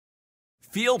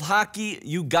field hockey,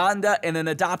 Uganda, and an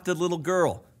adopted little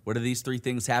girl. What do these three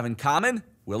things have in common?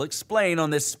 We'll explain on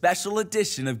this special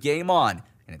edition of Game On,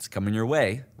 and it's coming your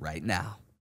way right now.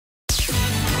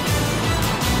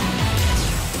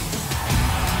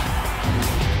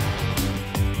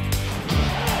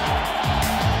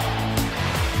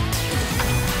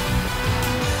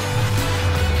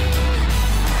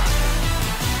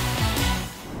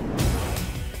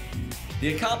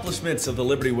 The accomplishments of the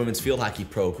Liberty Women's Field Hockey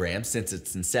program since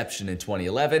its inception in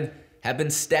 2011 have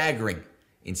been staggering.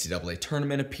 NCAA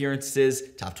Tournament appearances,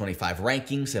 top 25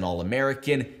 rankings, and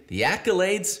All-American. The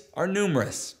accolades are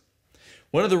numerous.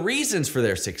 One of the reasons for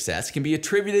their success can be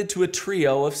attributed to a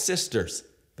trio of sisters,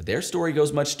 but their story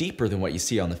goes much deeper than what you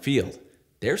see on the field.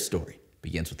 Their story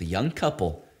begins with a young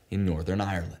couple in Northern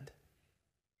Ireland.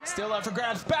 Still up for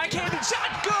grabs, backhanded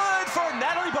shot, good for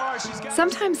Natalie Barr.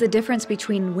 Sometimes the difference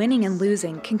between winning and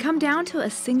losing can come down to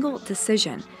a single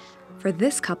decision. For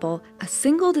this couple, a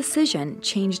single decision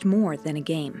changed more than a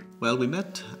game. Well, we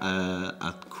met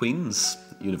at Queen's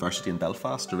University in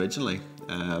Belfast originally.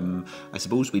 I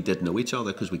suppose we did know each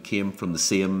other because we came from the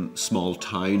same small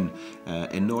town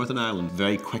in Northern Ireland.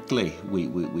 Very quickly,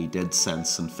 we did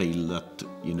sense and feel that,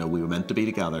 you know, we were meant to be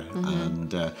together. And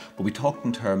but we talked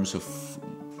in terms of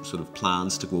sort of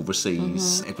plans to go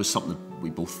overseas. It was something that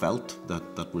we both felt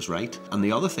that was right. And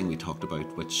the other thing we talked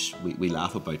about, which we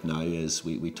laugh about now, is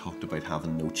we talked about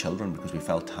having no children because we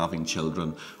felt having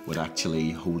children would actually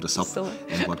hold us up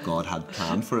in what God had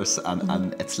planned for us.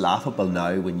 And it's laughable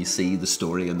now when you see the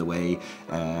story and the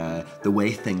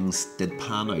way things did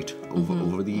pan out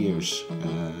over the years.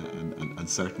 And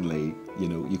certainly, you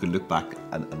know, you can look back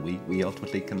and we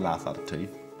ultimately can laugh at it too.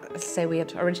 Say we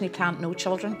had originally planned no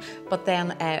children, but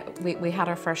then we had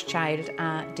our first child,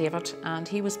 David, and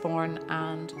he was born,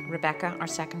 and Rebecca, our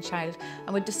second child.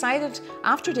 And we decided,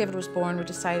 after David was born, we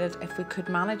decided if we could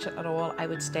manage it at all, I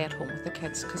would stay at home with the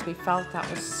kids because we felt that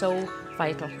was so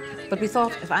vital. But we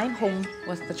thought, if I'm home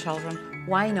with the children,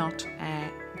 why not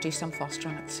do some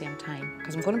fostering at the same time,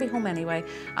 because I'm going to be home anyway.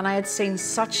 And I had seen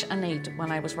such a need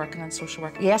when I was working in social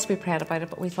work. Yes, we prayed about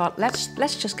it, but we thought, let's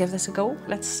just give this a go.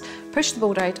 Let's push the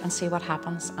boat out and see what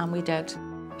happens, and we did.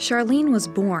 Charlene was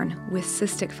born with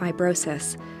cystic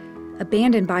fibrosis.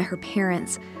 Abandoned by her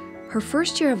parents, her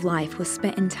first year of life was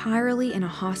spent entirely in a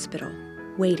hospital,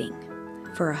 waiting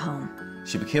for a home.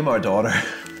 She became our daughter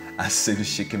as soon as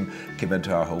she came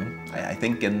into our home. I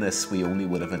think in this we only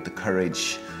would have had the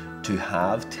courage to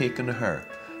have taken her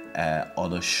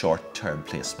on a short-term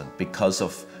placement because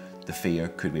of the fear,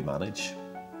 could we manage?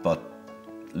 But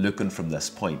looking from this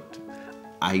point,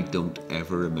 I don't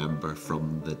ever remember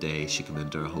from the day she came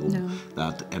into our home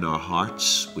that in our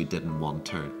hearts we didn't want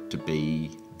her to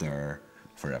be there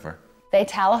forever. They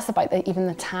tell us about even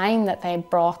the time that they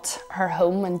brought her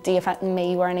home, and David and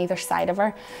me were on either side of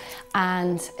her,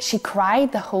 and she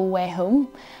cried the whole way home,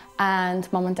 and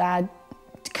Mum and Dad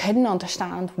couldn't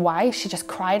understand why. She just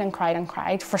cried and cried and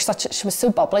cried. She was so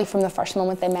bubbly from the first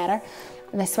moment they met her.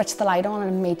 And they switched the light on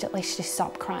and immediately she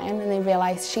stopped crying, and they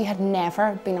realised she had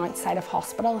never been outside of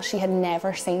hospital. She had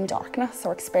never seen darkness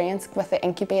or experienced with the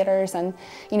incubators, and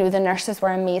you know, the nurses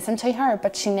were amazing to her,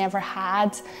 but she never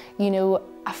had, you know,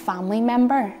 a family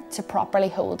member to properly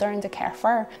hold her and to care for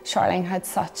her. Charlene had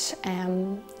such,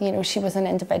 you know, she was an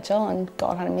individual and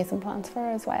God had amazing plans for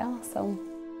her as well. So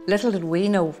little did we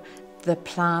know the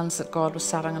plans that God was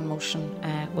setting in motion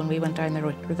when we went down the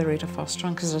route of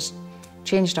fostering, because it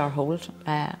changed our whole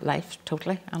life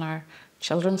totally, and our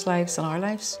children's lives and our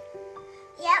lives.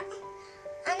 Yep,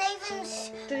 and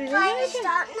even tried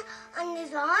starting on the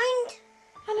ground.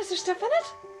 And is there stuff in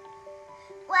it?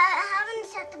 Well, I haven't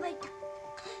said about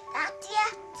that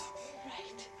yet.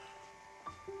 Right.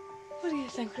 What do you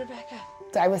think, Rebecca?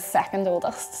 I was second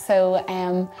oldest, so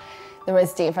there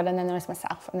was David, and then there was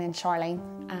myself, and then Charlene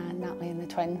and Natalie and the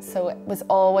twins. So it was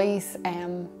always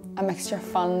a mixture of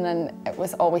fun, and it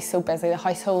was always so busy. The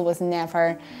household was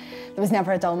never, there was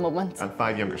never a dull moment. And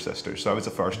 5 younger sisters, so I was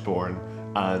the firstborn,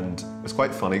 and it was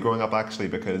quite funny growing up actually,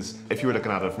 because if you were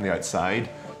looking at it from the outside,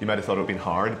 you might have thought it would have been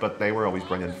hard, but they were always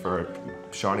brilliant, for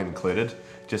Charlene included,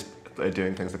 just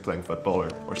doing things like playing football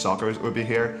or soccer would be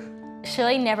here.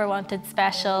 Shirley never wanted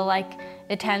special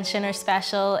attention or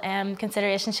special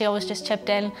consideration. She always just chipped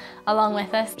in along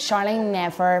with us. Charlene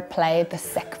never played the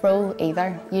sick role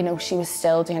either. You know, she was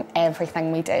still doing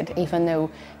everything we did, even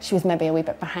though she was maybe a wee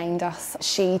bit behind us.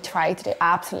 She tried to do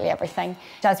absolutely everything.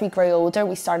 As we grew older,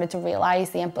 we started to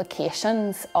realise the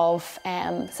implications of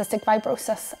cystic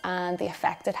fibrosis and the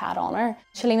effect it had on her.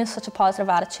 Charlene has such a positive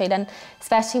attitude, and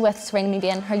especially with Serena and me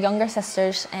being her younger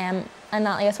sisters, and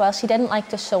Natalie as well, she didn't like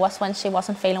to show us when she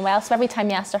wasn't feeling well. So every time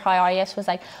you asked her how are you, she was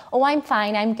like, oh, I'm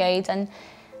fine, I'm good. And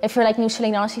if you're like, no,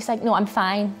 Charlene, she's like, no, I'm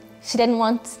fine. She didn't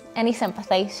want any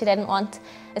sympathy. She didn't want,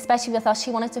 especially with us,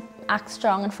 she wanted to act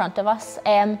strong in front of us.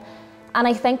 And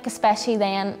I think especially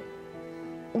then,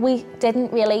 we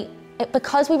didn't really,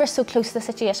 because we were so close to the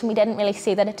situation, we didn't really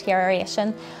see the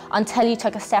deterioration until you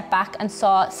took a step back and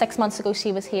saw 6 months ago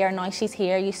she was here, now she's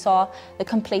here, you saw the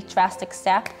complete drastic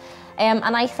step.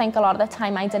 And I think a lot of the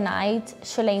time I denied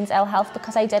Charlene's ill health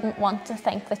because I didn't want to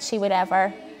think that she would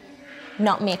ever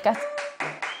not make it.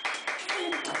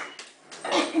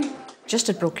 Just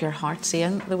it broke your heart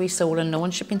seeing the wee soul and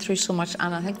knowing she'd been through so much.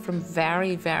 And I think from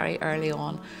very, very early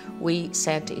on, we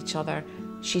said to each other,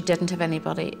 she didn't have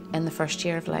anybody in the first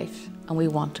year of life, and we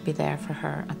want to be there for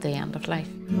her at the end of life.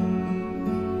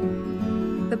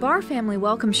 The Barr family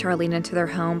welcomed Charlene into their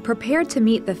home, prepared to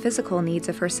meet the physical needs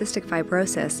of her cystic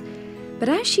fibrosis. But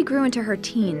as she grew into her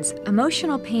teens,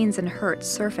 emotional pains and hurts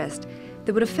surfaced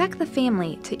that would affect the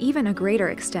family to even a greater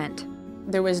extent.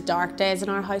 There was dark days in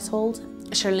our household.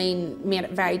 Charlene made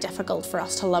it very difficult for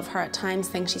us to love her at times,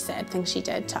 things she said, things she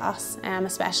did to us.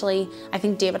 Especially, I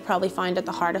think David probably found it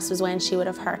the hardest was when she would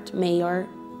have hurt me or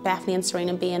Bethany and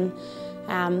Serena being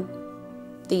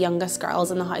the youngest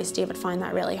girls in the house. David found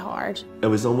that really hard. It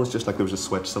was almost just like there was a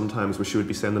switch sometimes where she would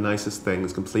be saying the nicest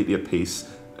things, completely at peace,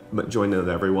 joining in with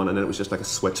everyone, and then it was just like a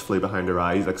switch flew behind her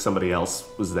eyes, like somebody else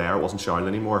was there, it wasn't Charlene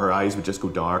anymore. Her eyes would just go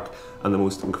dark and the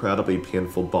most incredibly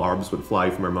painful barbs would fly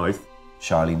from her mouth.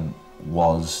 Charlene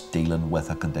was dealing with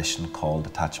a condition called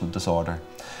attachment disorder,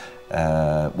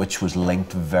 which was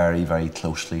linked very, very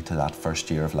closely to that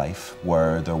first year of life,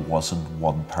 where there wasn't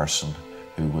one person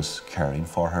who was caring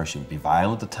for her. She would be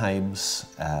violent at times.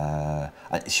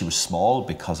 She was small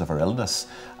because of her illness,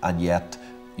 and yet,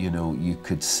 you know, you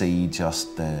could see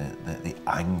just the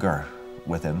anger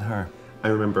within her. I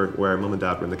remember where Mum and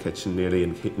Dad were in the kitchen nearly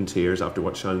in tears after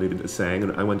what Charlene was saying,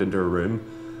 and I went into her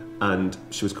room and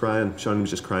she was crying. Charlene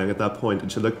was just crying at that point,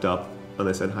 and she looked up and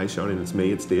I said, "Hi Charlene, it's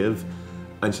me, it's Dave."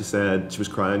 And she said, she was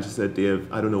crying, she said, "Dave,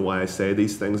 I don't know why I say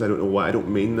these things, I don't know why, I don't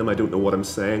mean them, I don't know what I'm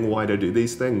saying, why do I do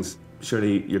these things?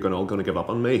 Surely you're all going to give up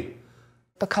on me."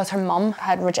 Because her mum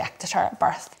had rejected her at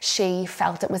birth, she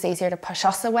felt it was easier to push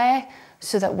us away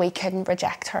so that we couldn't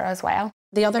reject her as well.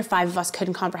 The other 5 of us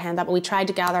couldn't comprehend that, but we tried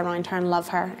to gather around her and love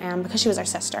her because she was our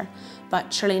sister. But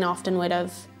Charlene often would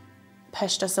have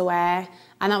pushed us away,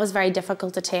 and that was very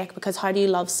difficult to take, because how do you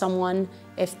love someone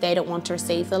if they don't want to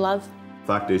receive the love? The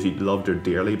fact is, you loved her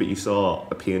dearly, but you saw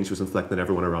the pain she was inflicting on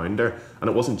everyone around her. And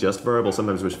it wasn't just verbal,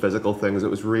 sometimes it was physical things. It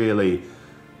was really,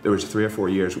 there was 3 or 4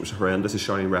 years, it was horrendous as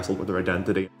Charlene wrestled with her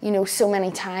identity. You know, so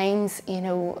many times, you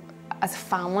know, as a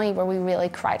family where we really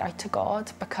cried out to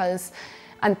God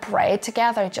and prayed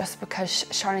together, just because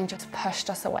Charlene just pushed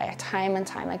us away time and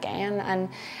time again and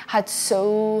had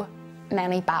so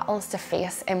many battles to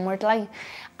face inwardly,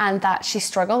 and that she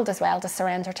struggled as well to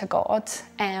surrender to God.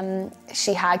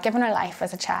 She had given her life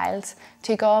as a child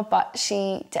to God, but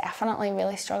she definitely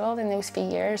really struggled in those few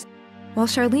years. While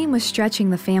Charlene was stretching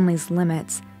the family's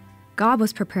limits, God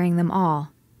was preparing them all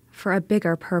for a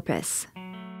bigger purpose.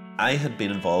 I had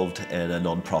been involved in a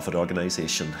non-profit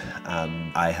organisation,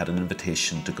 and I had an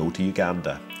invitation to go to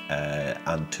Uganda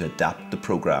and to adapt the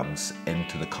programmes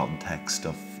into the context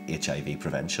of HIV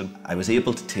prevention. I was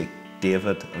able to take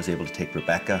David, I was able to take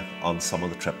Rebecca on some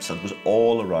of the trips, and it was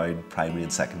all around primary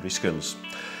and secondary schools.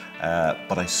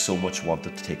 But I so much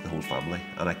wanted to take the whole family,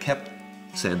 and I kept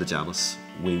saying to Janice,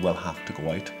 we will have to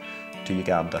go out to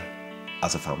Uganda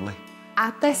as a family.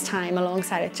 At this time,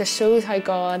 alongside it, just shows how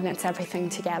God knits everything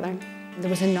together. There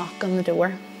was a knock on the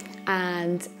door,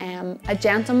 and a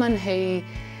gentleman who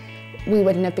we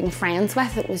wouldn't have been friends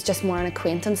with, it was just more an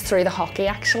acquaintance through the hockey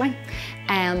actually,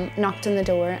 knocked on the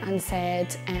door and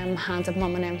said, handed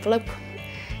Mum an envelope.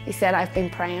 He said, "I've been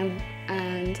praying,"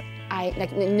 and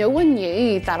no one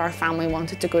knew that our family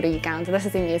wanted to go to Uganda. This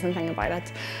is the amazing thing about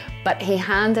it. But he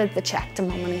handed the cheque to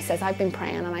Mum and he says, "I've been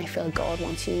praying and I feel God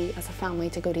wants you as a family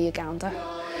to go to Uganda."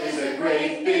 God is a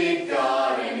great big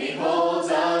God and He holds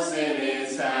us in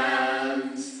His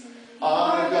hands.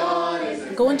 Our God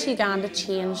is a... Going to Uganda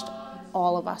changed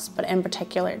all of us, but in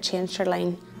particular it changed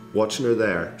Charlene. Watching her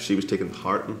there, she was taking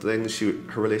part in things.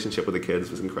 Her relationship with the kids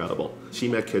was incredible. She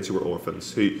met kids who were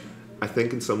orphans, who I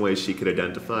think in some ways she could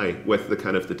identify with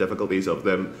the difficulties of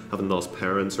them having lost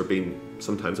parents or being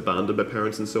sometimes abandoned by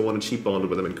parents and so on, and she bonded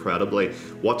with them incredibly.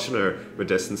 Watching her from a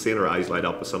distance, seeing her eyes light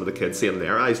up with some of the kids, seeing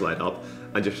their eyes light up,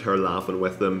 and just her laughing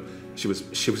with them, she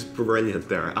was brilliant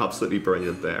there, absolutely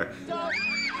brilliant there.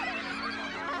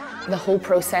 The whole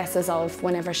processes of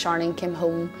whenever Charlene came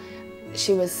home,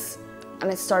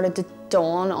 and it started to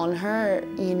dawn on her,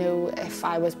 you know, if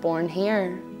I was born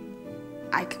here,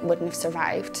 I wouldn't have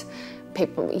survived.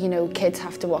 People, you know, kids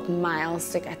have to walk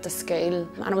miles to get to school.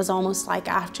 And it was almost like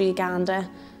after Uganda,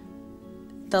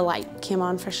 the light came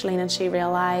on for Charlene and she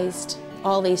realised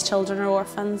all these children are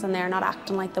orphans and they're not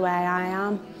acting like the way I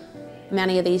am.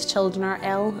 Many of these children are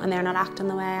ill and they're not acting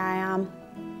the way I am.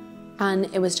 And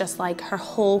it was just like her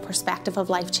whole perspective of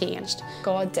life changed.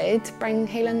 God did bring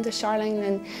healing to Charlene,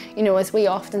 and you know, as we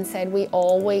often said, we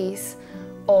always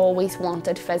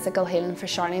wanted physical healing for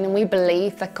Charlene, and we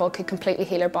believed that God could completely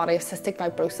heal her body of cystic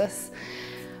fibrosis.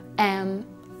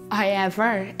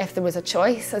 However, if there was a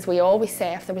choice, as we always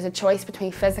say, if there was a choice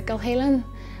between physical healing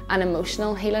and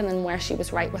emotional healing and where she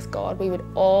was right with God, we would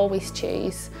always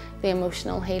choose the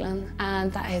emotional healing,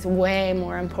 and that is way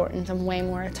more important and way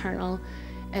more eternal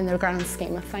in the grand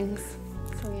scheme of things.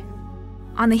 So, yeah.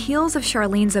 On the heels of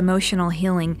Charlene's emotional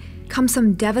healing comes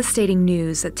some devastating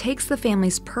news that takes the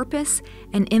family's purpose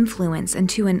and influence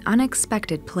into an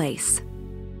unexpected place.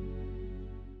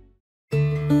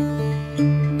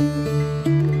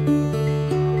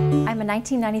 I'm a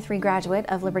 1993 graduate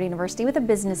of Liberty University with a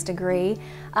business degree.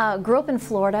 Grew up in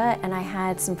Florida, and I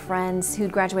had some friends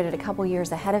who'd graduated a couple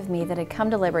years ahead of me that had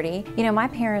come to Liberty. You know, my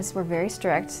parents were very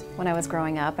strict when I was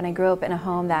growing up, and I grew up in a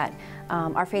home that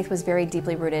our faith was very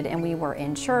deeply rooted, and we were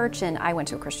in church, and I went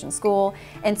to a Christian school.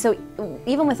 And so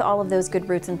even with all of those good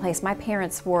roots in place, my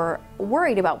parents were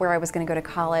worried about where I was going to go to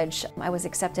college. I was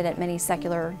accepted at many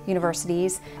secular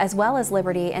universities as well as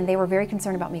Liberty, and they were very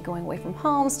concerned about me going away from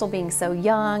home, still being so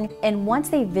young. And once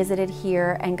they visited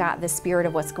here and got the spirit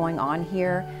of what's going on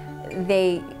here,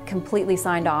 they completely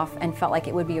signed off and felt like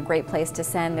it would be a great place to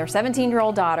send their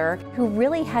 17-year-old daughter, who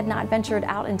really had not ventured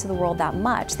out into the world that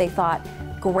much. They thought,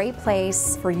 great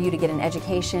place for you to get an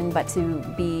education, but to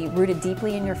be rooted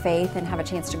deeply in your faith and have a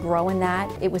chance to grow in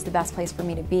that. It was the best place for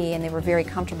me to be, and they were very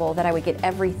comfortable that I would get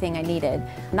everything I needed.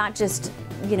 Not just,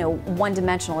 you know,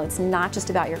 one-dimensional. It's not just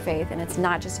about your faith, and it's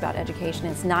not just about education.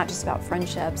 It's not just about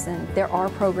friendships, and there are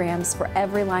programs for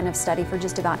every line of study for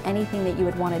just about anything that you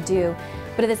would want to do.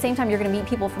 But at the same time, you're going to meet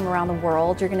people from around the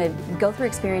world. You're going to go through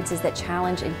experiences that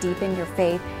challenge and deepen your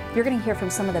faith. You're going to hear from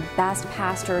some of the best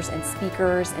pastors and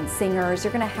speakers and singers.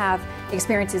 You're going to have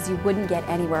experiences you wouldn't get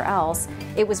anywhere else.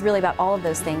 It was really about all of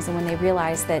those things, and when they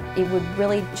realized that it would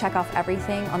really check off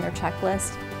everything on their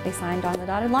checklist, they signed on the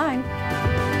dotted line.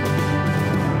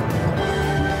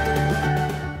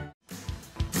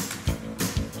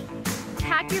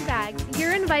 Pack your bags.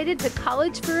 You're invited to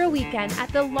college for a weekend at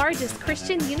the largest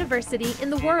Christian university in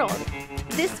the world.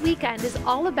 This weekend is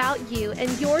all about you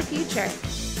and your future.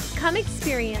 Come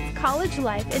experience college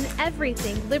life and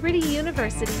everything Liberty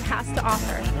University has to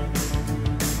offer.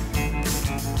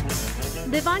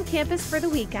 Live on campus for the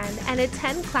weekend and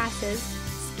attend classes,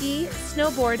 ski,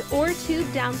 snowboard, or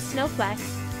tube down Snowflex,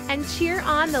 and cheer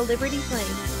on the Liberty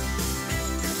Flames.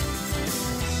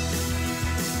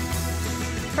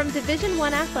 From Division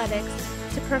I athletics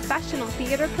to professional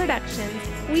theater productions,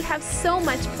 we have so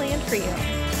much planned for you.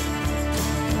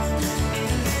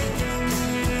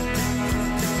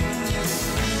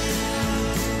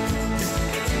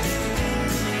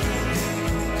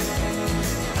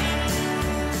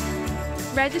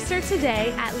 Register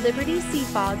today at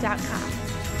libertyseafall.com.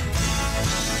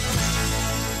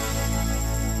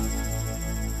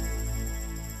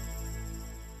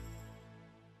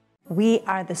 We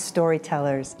are the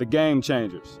storytellers, the game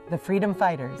changers, the freedom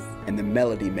fighters, and the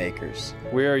melody makers.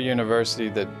 We are a university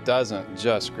that doesn't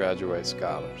just graduate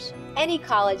scholars. Any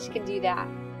college can do that.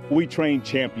 We train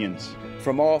champions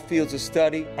from all fields of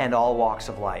study and all walks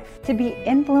of life to be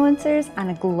influencers on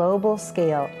a global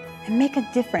scale and make a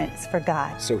difference for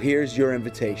God. So here's your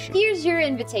invitation. Here's your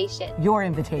invitation. Your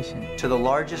invitation. To the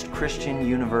largest Christian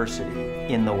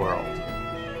university in the world.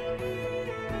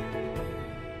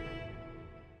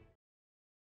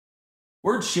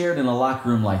 Words shared in a locker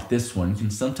room like this one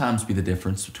can sometimes be the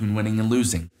difference between winning and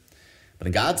losing. But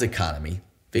in God's economy,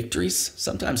 victories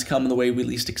sometimes come in the way we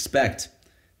least expect.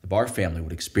 The Barr family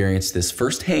would experience this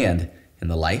firsthand in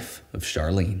the life of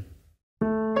Charlene.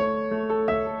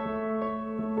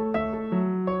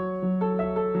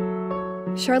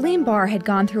 Charlene Barr had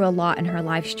gone through a lot in her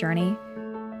life's journey.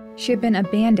 She had been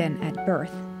abandoned at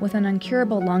birth with an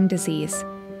incurable lung disease,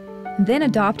 then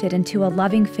adopted into a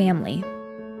loving family.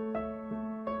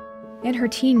 In her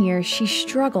teen years, she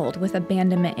struggled with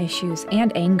abandonment issues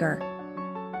and anger,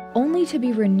 only to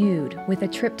be renewed with a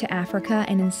trip to Africa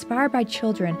and inspired by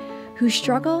children whose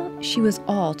struggle she was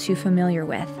all too familiar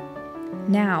with.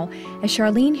 Now, as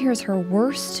Charlene hears her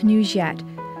worst news yet,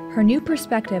 her new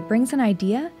perspective brings an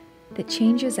idea that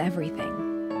changes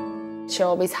everything. She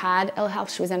always had ill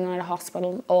health. She was in and out of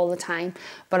hospital all the time,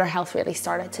 but her health really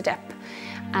started to dip.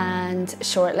 And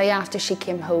shortly after she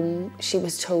came home, she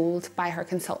was told by her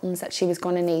consultants that she was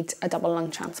going to need a double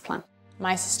lung transplant.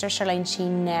 My sister Charlene, she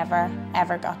never,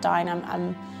 ever got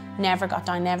down. Never got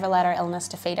down, never let her illness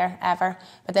defeat her, ever.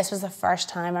 But this was the first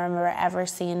time I remember ever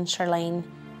seeing Charlene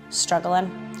struggling,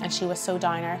 and she was so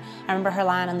downer. I remember her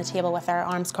lying on the table with her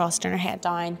arms crossed and her head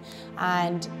down,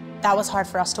 and that was hard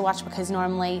for us to watch because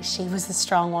normally she was the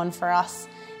strong one for us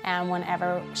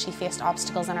whenever she faced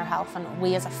obstacles in her health, and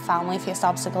we as a family faced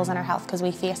obstacles in our health because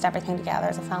we faced everything together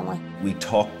as a family. We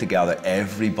talked together,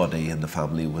 everybody in the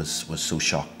family was so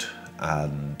shocked,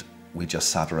 and we just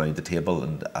sat around the table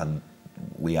and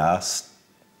we asked,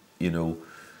 you know,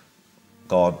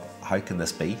 God, how can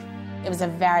this be? It was a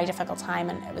very difficult time,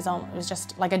 and it was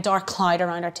just like a dark cloud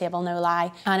around our table, no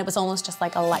lie. And it was almost just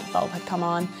like a light bulb had come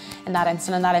on in that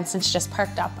instant. In that instant, she just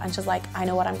perked up and she's like, I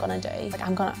know what I'm gonna do. Like,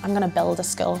 I'm gonna build a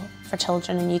school for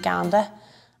children in Uganda.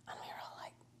 And we were all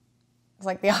like, it was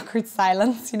like the awkward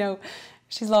silence, you know,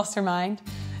 she's lost her mind.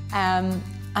 And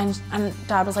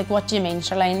Dad was like, what do you mean,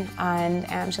 Charlene?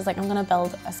 And she's like, I'm gonna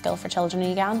build a school for children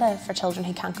in Uganda, for children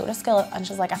who can't go to school. And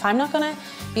she's like, if I'm not gonna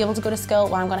be able to go to school,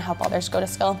 well, I'm gonna help others go to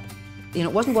school. You know,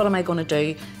 it wasn't what am I going to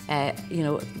do, you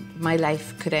know, my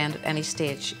life could end at any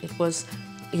stage. It was,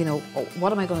 you know,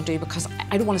 what am I going to do, because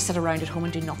I don't want to sit around at home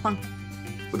and do nothing.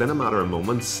 Within a matter of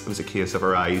moments, it was a case of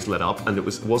her eyes lit up, and it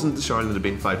wasn't the Charlene that had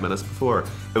been 5 minutes before.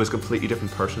 It was a completely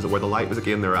different person, where the light was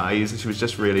again in their eyes, and she was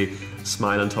just really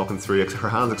smiling, talking through it, her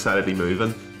hands excitedly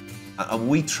moving. And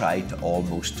we tried to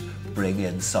almost bring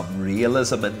in some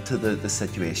realism into the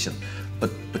situation,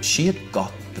 but she had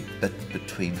got the bit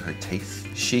between her teeth.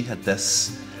 She had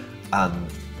this, and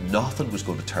nothing was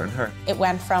going to turn her. It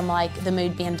went from like the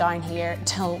mood being down here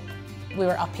till we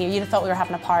were up here. You'd have thought we were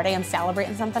having a party and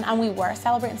celebrating something, and we were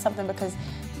celebrating something because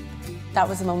that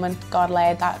was the moment God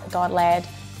laid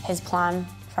his plan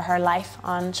for her life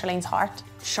on Charlene's heart.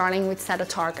 Charlene would set a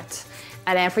target,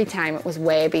 and every time it was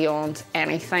way beyond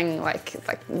anything like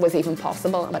was even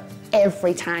possible. But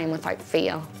every time without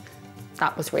fail,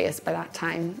 that was raised by that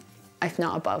time, if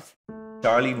not above.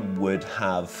 Charlene would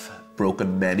have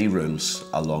broken many rules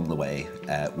along the way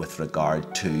with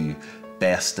regard to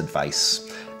best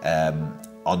advice.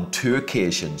 On 2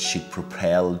 occasions, she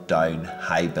propelled down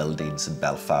high buildings in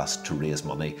Belfast to raise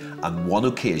money. On 1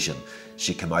 occasion,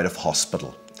 she came out of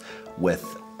hospital with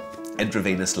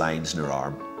intravenous lines in her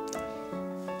arm.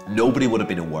 Nobody would have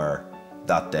been aware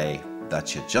that day that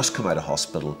she had just come out of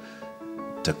hospital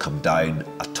to come down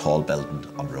a tall building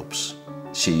on ropes.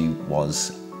 She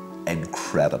was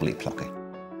incredibly plucky.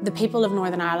 The people of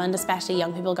Northern Ireland, especially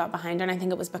young people, got behind her, and I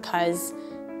think it was because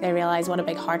they realised what a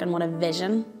big heart and what a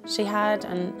vision she had,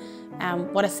 and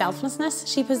what a selflessness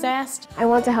she possessed. I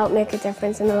want to help make a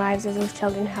difference in the lives of those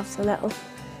children who have so little.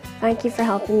 Thank you for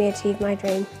helping me achieve my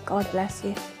dream. God bless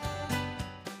you.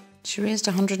 She raised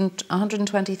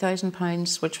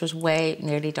 £120,000, which was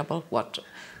nearly double what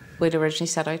we'd originally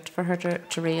set out for her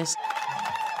to raise.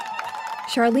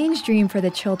 Charlene's dream for the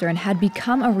children had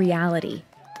become a reality.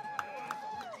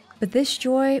 But this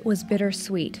joy was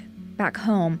bittersweet. Back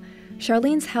home,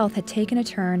 Charlene's health had taken a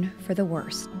turn for the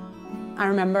worse. I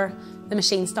remember the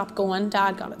machine stopped going.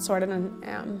 Dad got it sorted, and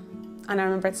I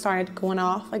remember it started going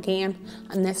off again,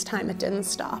 and this time it didn't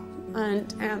stop.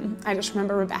 And I just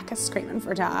remember Rebecca screaming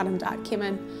for Dad, and Dad came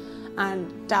in,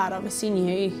 and Dad obviously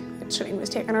knew that Charlene was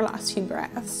taking her last few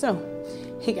breaths, so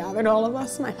he gathered all of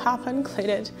us, my papa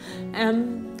included,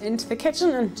 into the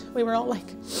kitchen, and we were all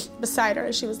like beside her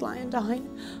as she was lying down,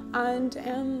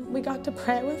 and we got to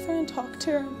pray with her and talk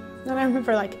to her. And I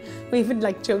remember we even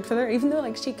joked with her, even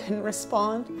though she couldn't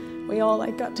respond. We all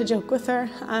got to joke with her,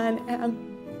 and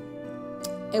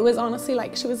it was honestly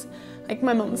she was,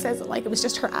 my mum says, it was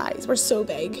just her eyes were so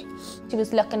big. She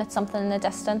was looking at something in the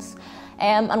distance,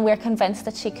 and we're convinced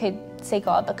that she could see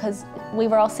God, because we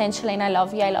were all saying, Charlene, I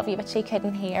love you, but she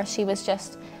couldn't hear. She was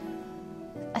just,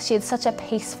 she had such a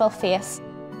peaceful face.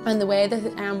 And the way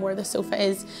that where the sofa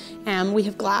is, we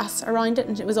have glass around it,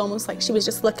 and it was almost like she was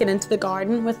just looking into the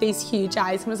garden with these huge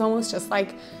eyes. It was almost just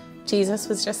like Jesus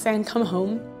was just saying, come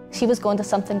home. She was going to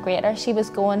something greater. She was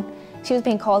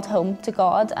being called home to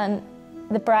God, and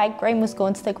the bridegroom was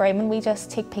going to the groom, and we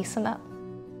just take peace in that.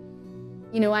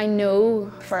 You know, I know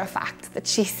for a fact that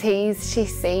she sees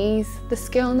the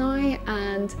school now,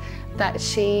 and that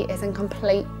she is in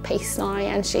complete peace now,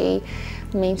 and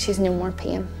she's no more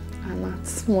pain, and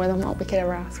that's more than what we could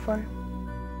ever ask for.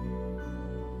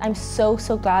 I'm so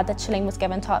glad that Charlene was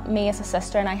given to me as a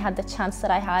sister, and I had the chance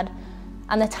that I had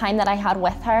and the time that I had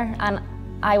with her, and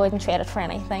I wouldn't trade it for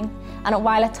anything. And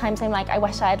while at times I'm like, I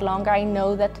wish I had longer, I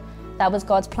know that that was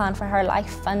God's plan for her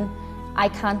life, and I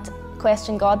can't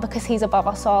question God because He's above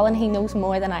us all and He knows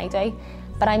more than I do.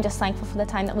 But I'm just thankful for the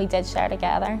time that we did share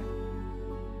together.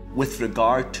 With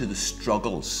regard to the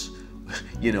struggles,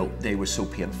 you know, they were so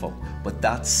painful, but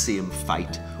that same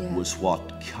fight was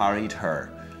what carried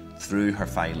her through her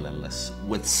final illness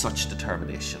with such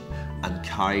determination and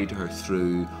carried her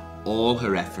through all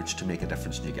her efforts to make a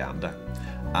difference in Uganda.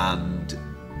 And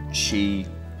she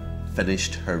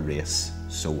finished her race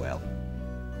so well,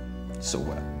 so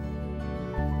well.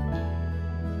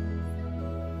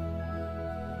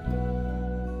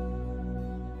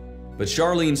 But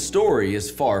Charlene's story is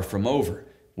far from over.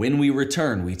 When we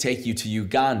return, we take you to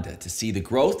Uganda to see the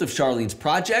growth of Charlene's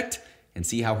project and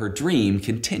see how her dream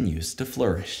continues to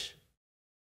flourish.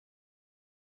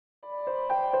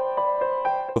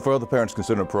 For other parents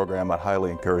considering a program, I'd highly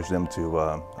encourage them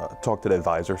to talk to their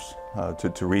advisors,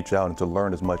 to reach out and to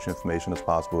learn as much information as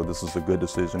possible. This is a good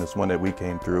decision. It's one that we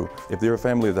came through. If there are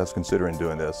families that's considering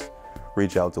doing this,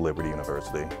 reach out to Liberty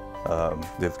University.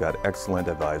 They've got excellent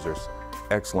advisors,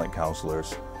 excellent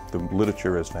counselors. The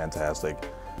literature is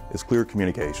fantastic. It's clear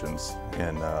communications,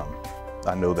 and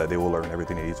I know that they will learn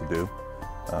everything they need to do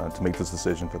to make this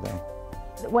decision for them.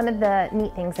 One of the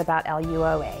neat things about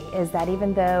LUOA is that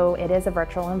even though it is a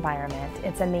virtual environment,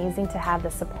 it's amazing to have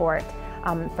the support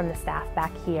from the staff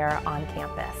back here on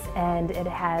campus. And it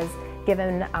has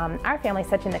given our family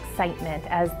such an excitement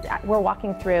as we're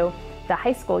walking through the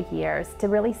high school years to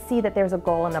really see that there's a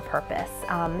goal and a purpose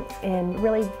in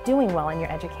really doing well in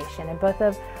your education. And both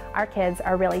of our kids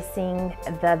are really seeing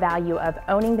the value of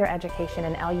owning their education,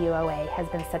 and LUOA has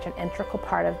been such an integral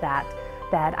part of that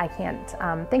I can't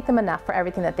thank them enough for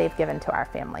everything that they've given to our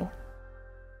family.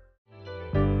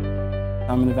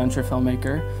 I'm an adventure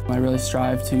filmmaker. I really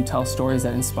strive to tell stories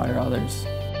that inspire others.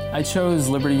 I chose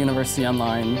Liberty University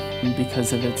Online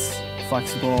because of its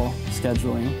flexible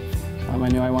scheduling. I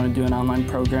knew I wanted to do an online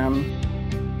program,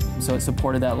 so it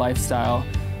supported that lifestyle.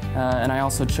 And I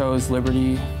also chose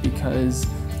Liberty because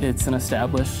it's an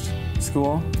established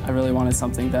school. I really wanted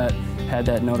something that had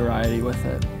that notoriety with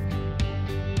it.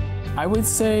 I would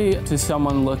say to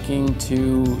someone looking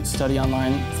to study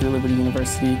online through Liberty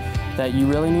University that you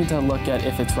really need to look at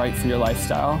if it's right for your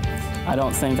lifestyle. I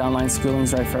don't think online schooling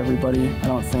is right for everybody. I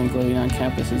don't think living on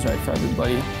campus is right for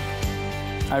everybody.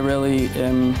 I really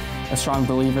am a strong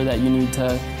believer that you need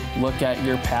to look at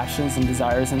your passions and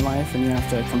desires in life, and you have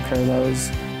to compare those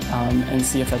and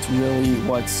see if that's really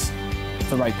what's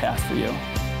the right path for you.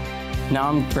 Now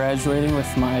I'm graduating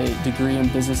with my degree in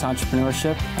business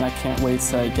entrepreneurship, and I can't wait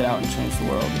to get out and change the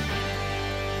world.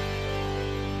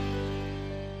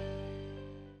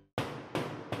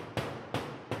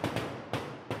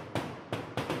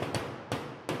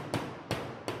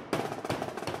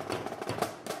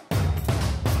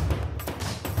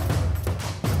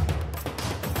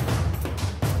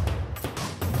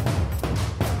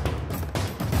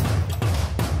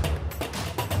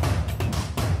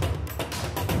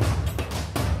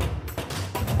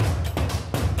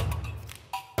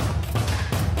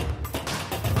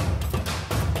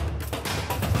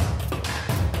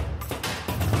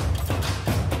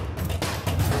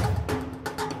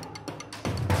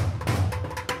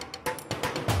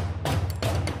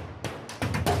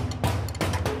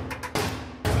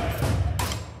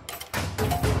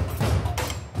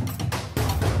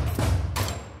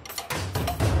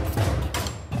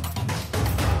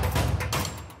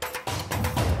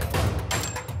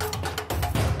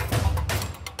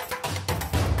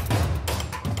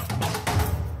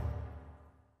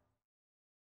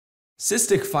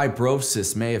 Cystic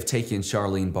fibrosis may have taken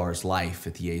Charlene Barr's life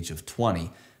at the age of 20,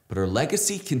 but her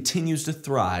legacy continues to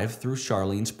thrive through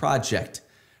Charlene's project.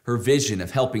 Her vision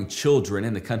of helping children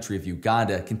in the country of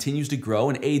Uganda continues to grow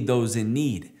and aid those in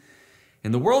need.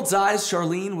 In the world's eyes,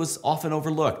 Charlene was often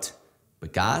overlooked,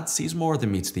 but God sees more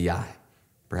than meets the eye.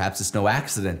 Perhaps it's no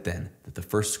accident then that the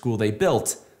first school they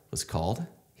built was called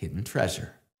Hidden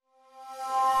Treasure.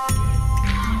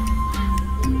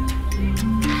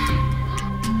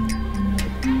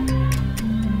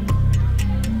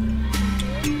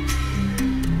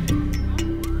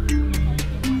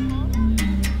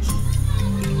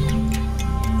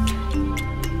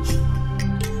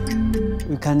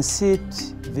 We can see it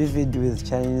vivid with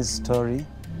Charlene's story.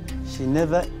 She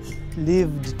never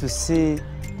lived to see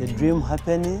the dream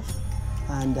happening.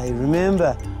 And I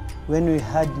remember when we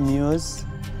had news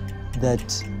that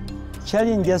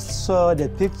Charlene just saw the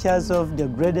pictures of the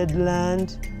graded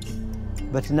land,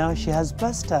 but now she has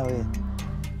passed away.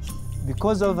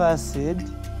 Because of our seed,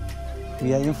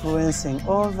 we are influencing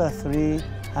over 3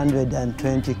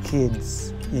 120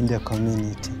 kids in the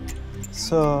community.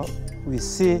 So we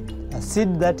see a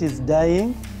seed that is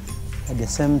dying, at the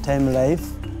same time life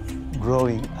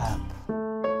growing up.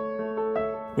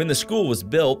 When the school was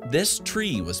built, this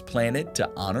tree was planted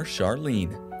to honor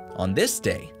Charlene. On this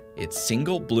day, its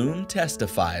single bloom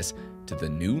testifies to the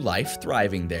new life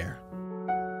thriving there.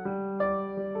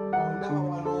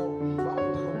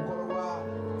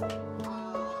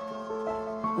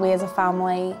 We as a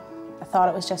family thought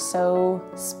it was just so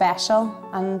special,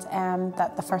 and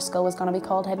that the first school was going to be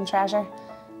called Hidden Treasure,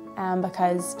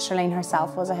 because Charlene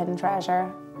herself was a hidden treasure,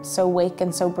 so weak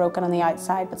and so broken on the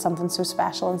outside, but something so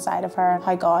special inside of her.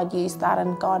 How God used that,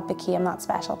 and God became that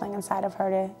special thing inside of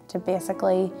her to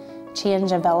basically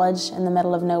change a village in the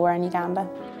middle of nowhere in Uganda.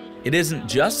 It isn't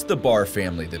just the Barr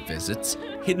family that visits.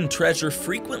 Hidden Treasure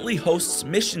frequently hosts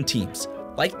mission teams,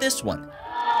 like this one,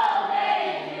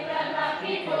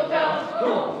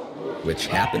 which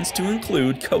happens to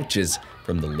include coaches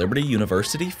from the Liberty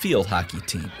University field hockey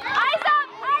team.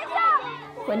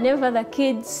 Whenever the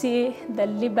kids see the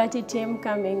Liberty team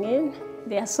coming in,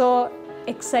 they are so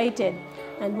excited.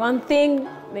 And one thing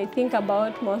they think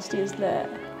about most is the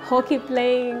hockey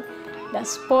playing, the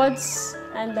sports,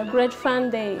 and the great fun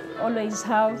they always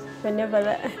have whenever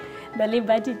the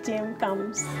Liberty team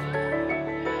comes.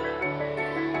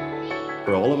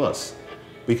 For all of us,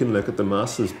 we can look at the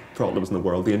massive problems in the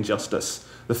world, the injustice,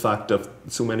 the fact of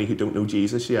so many who don't know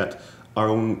Jesus yet, our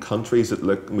own countries that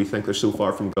look and we think they're so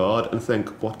far from God, and think,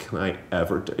 what can I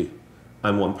ever do?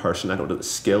 I'm one person, I don't have the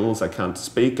skills, I can't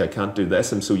speak, I can't do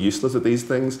this, I'm so useless at these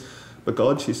things. But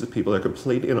God chooses people that are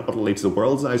completely and utterly, to the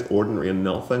world's eyes, ordinary and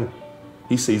nothing.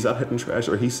 He sees that hidden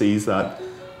treasure, he sees that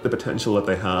the potential that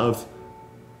they have,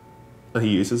 and he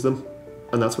uses them.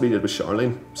 And that's what he did with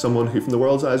Charlene, someone who from the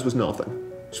world's eyes was nothing.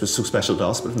 She was so special to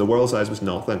us, but from the world's eyes was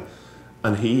nothing.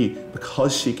 And he,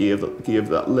 because she gave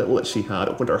that little that she had,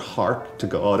 opened her heart to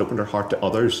God, opened her heart to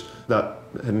others, that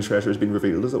hidden treasure has been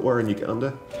revealed, as it were, in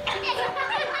Uganda.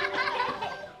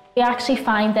 We actually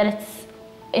find that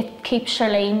it keeps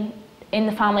Charlene in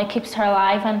the family, it keeps her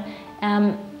alive,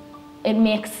 and it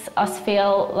makes us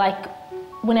feel like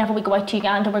whenever we go out to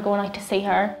Uganda, we're going out to see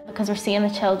her, because we're seeing the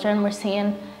children, we're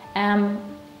seeing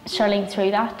Charlene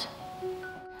through that.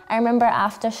 I remember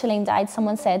after Charlene died,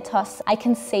 someone said to us, I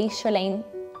can see Charlene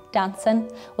dancing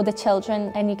with the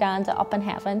children in Uganda up in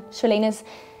heaven. Charlene is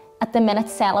at the minute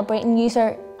celebrating,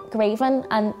 you're grieving,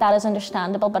 and that is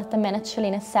understandable, but at the minute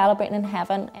Charlene is celebrating in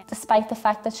heaven. Despite the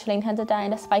fact that Charlene had to die,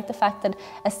 and despite the fact that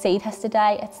a seed has to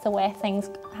die, it's the way things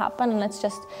happen, and it's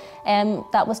just,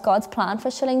 that was God's plan for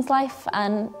Charlene's life,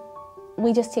 and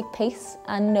we just take peace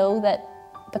and know that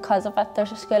because of it,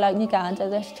 there's a school out in Uganda,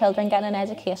 there's children getting an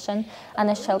education, and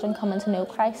there's children coming to know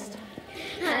Christ.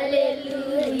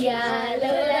 Hallelujah,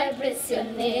 Lord, I bless your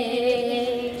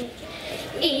name.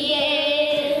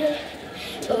 Yeah.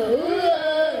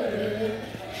 Oh,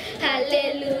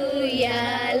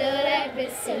 hallelujah, Lord, I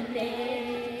bless your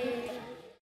name.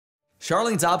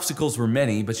 Charlene's obstacles were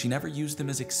many, but she never used them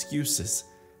as excuses.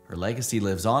 Her legacy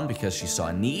lives on because she saw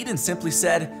a need and simply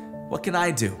said, what can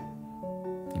I do?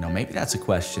 You know, maybe that's a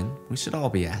question we should all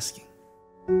be asking.